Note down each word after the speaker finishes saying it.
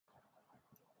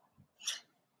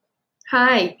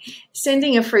Hi,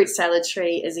 sending a fruit salad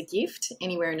tree as a gift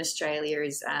anywhere in Australia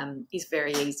is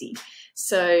very easy.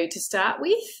 So to start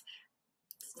with,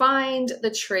 find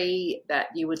the tree that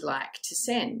you would like to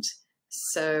send.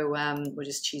 So we'll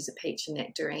just choose a peach and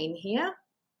nectarine here.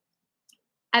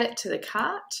 Add it to the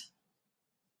cart.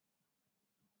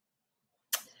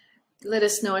 Let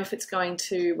us know if it's going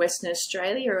to Western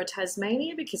Australia or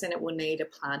Tasmania, because then it will need a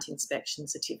plant inspection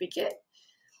certificate.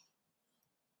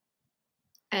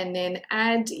 And then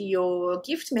add your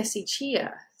gift message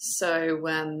here. So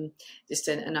just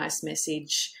a nice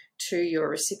message to your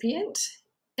recipient,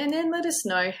 and then let us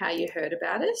know how you heard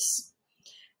about us,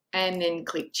 and then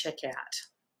click checkout.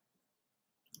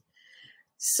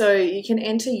 So you can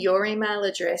enter your email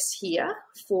address here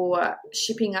for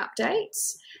shipping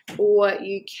updates, or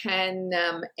you can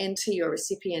enter your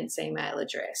recipient's email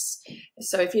address.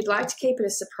 So if you'd like to keep it a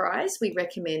surprise, we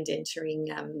recommend entering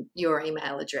your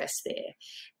email address there.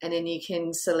 And then you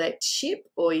can select ship,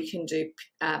 or you can do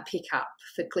pick up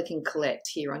for click and collect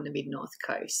here on the Mid-North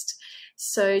Coast.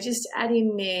 So just add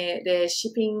in their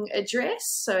shipping address,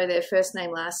 so their first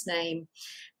name, last name,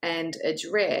 and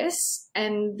address,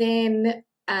 and then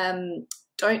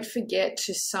don't forget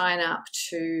to sign up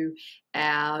to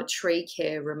our tree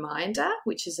care reminder,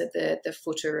 which is at the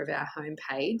footer of our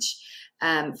homepage,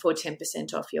 for 10%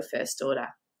 off your first order.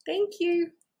 Thank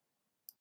you.